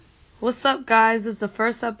What's up, guys? This is the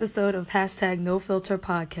first episode of Hashtag No Filter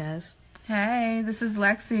Podcast. Hey, this is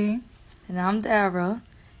Lexi. And I'm Dara.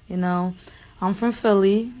 I'm from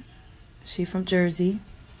Philly. She from Jersey.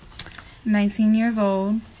 19 years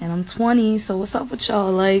old. And I'm 20, so what's up with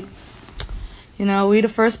y'all? We the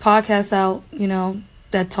first podcast out,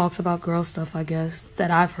 that talks about girl stuff, I guess, that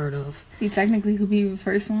I've heard of. You technically could be the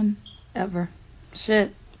first one. Ever.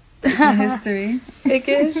 Shit. In history. It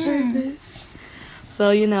is history, bitch.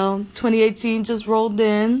 So, 2018 just rolled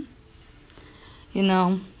in.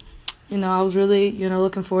 I was really,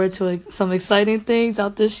 looking forward to some exciting things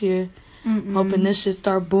out this year. Hoping this shit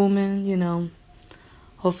start booming,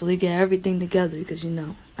 hopefully get everything together because,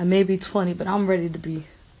 I may be 20, but I'm ready to be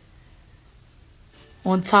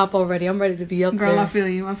on top already. I'm ready to be up Girl, there. I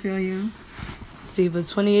feel you. See, but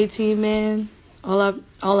 2018, man, all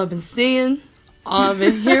I've been seeing, all I've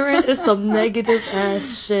been hearing is some negative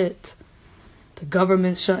ass shit. The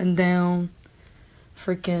government shutting down,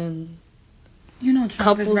 freaking.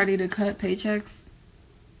 Trump is ready to cut paychecks.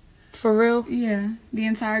 For real? Yeah, the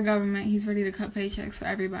entire government. He's ready to cut paychecks for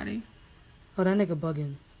everybody. Oh, that nigga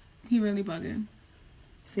bugging. He really bugging.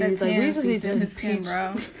 See, he's like, we just need to impeach.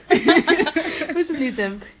 Bro. We just need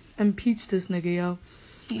to impeach this nigga, yo.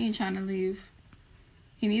 He ain't trying to leave.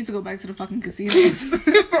 He needs to go back to the fucking casinos.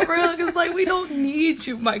 For real, because, we don't need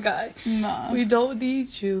you, my guy. Nah. We don't need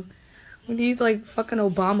you. We need, fucking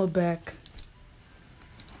Obama back.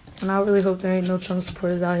 And I really hope there ain't no Trump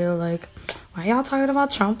supporters out here why y'all talking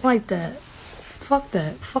about Trump like that? Fuck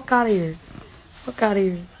that. Fuck out of here. Fuck out of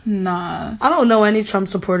here. Nah. I don't know any Trump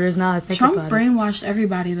supporters now I think Trump about it. Trump brainwashed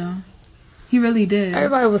everybody, though. He really did.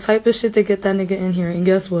 Everybody was hype as shit to get that nigga in here, and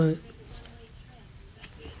guess what?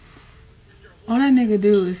 All that nigga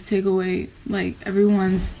do is take away,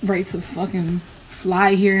 everyone's right to fucking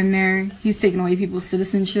fly here and there. He's taking away people's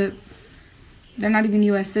citizenship. They're not even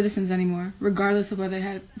U.S. citizens anymore, regardless of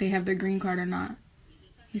whether they have their green card or not.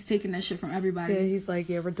 He's taking that shit from everybody. Yeah, he's like,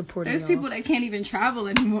 we're deporting There's y'all. people that can't even travel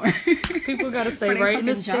anymore. People gotta stay right in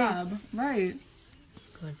the job. States. Right.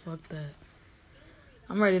 It's fuck that.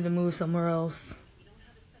 I'm ready to move somewhere else.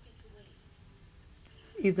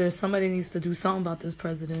 Either somebody needs to do something about this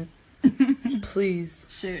president. Please.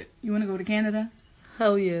 Shit. You wanna go to Canada?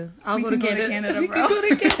 Hell yeah. I'll go to Canada. We can go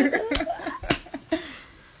to Canada.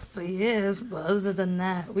 But yes, but other than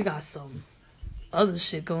that, we got some other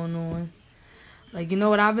shit going on. You know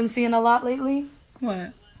what I've been seeing a lot lately?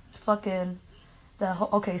 What? Fucking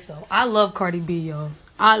okay, so I love Cardi B, yo.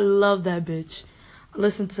 I love that bitch. I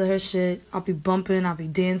listen to her shit. I'll be bumping, I'll be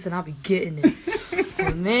dancing, I'll be getting it.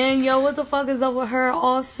 But man, yo, what the fuck is up with her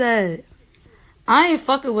Offset? I ain't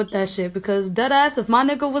fucking with that shit because deadass, if my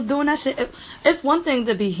nigga was doing that shit, it's one thing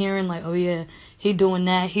to be hearing oh yeah, he doing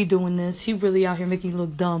that, he doing this, he really out here making you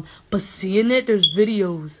look dumb. But seeing it, there's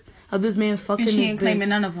videos of this man fucking this bitch. And she ain't claiming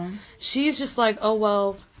none of them. She's just oh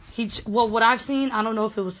well, what I've seen, I don't know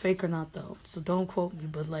if it was fake or not though, so don't quote me,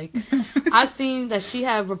 but I seen that she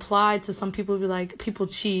had replied to some people be people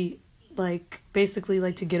cheat,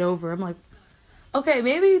 basically to get over. I'm okay,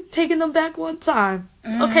 maybe taking them back one time.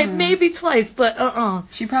 Okay, maybe twice, but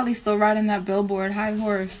She probably still riding that Billboard high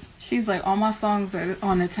horse. She's all my songs are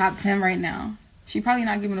on the top 10 right now. She probably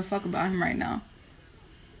not giving a fuck about him right now.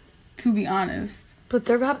 To be honest. But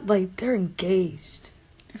they're they're engaged.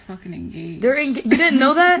 They're fucking engaged. You didn't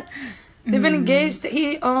know that? They've been engaged.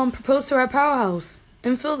 He proposed to her at Powerhouse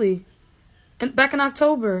in Philly, back in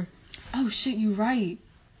October. Oh shit, you right.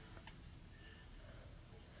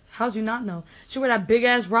 How'd you not know? She wear that big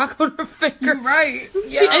ass rock on her finger. You're right.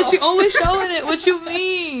 And she always showing it. What you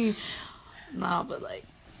mean? Nah, but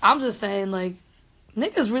I'm just saying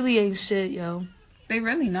niggas really ain't shit, yo. They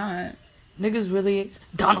really not. Niggas really ain't.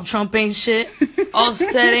 Donald Trump ain't shit.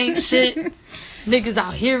 Offset ain't shit. Niggas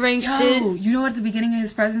out here ain't shit. You know at the beginning of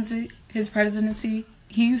his presidency,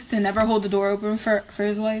 he used to never hold the door open for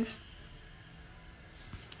his wife.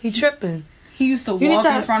 He tripping. He used to walk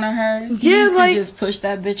in front of her. He used to just push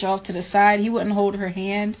that bitch off to the side. He wouldn't hold her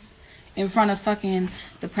hand in front of fucking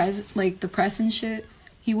the press and shit.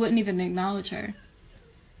 He wouldn't even acknowledge her.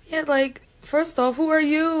 Yeah, first off, who are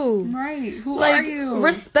you? Right. Who are you?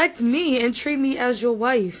 Respect me and treat me as your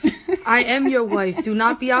wife. I am your wife. Do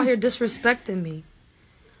not be out here disrespecting me.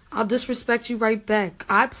 I'll disrespect you right back.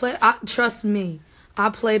 Trust me. I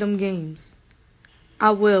play them games.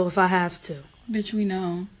 I will if I have to. Bitch, we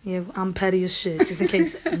know. Yeah, I'm petty as shit. Just in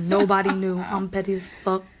case nobody knew, I'm petty as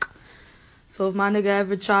fuck. So if my nigga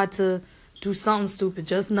ever tried to do something stupid,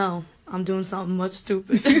 just know I'm doing something much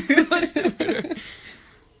stupid. Much stupider.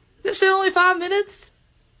 This shit only 5 minutes?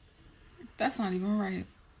 That's not even right.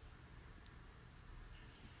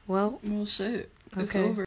 Well, shit. It's okay. over.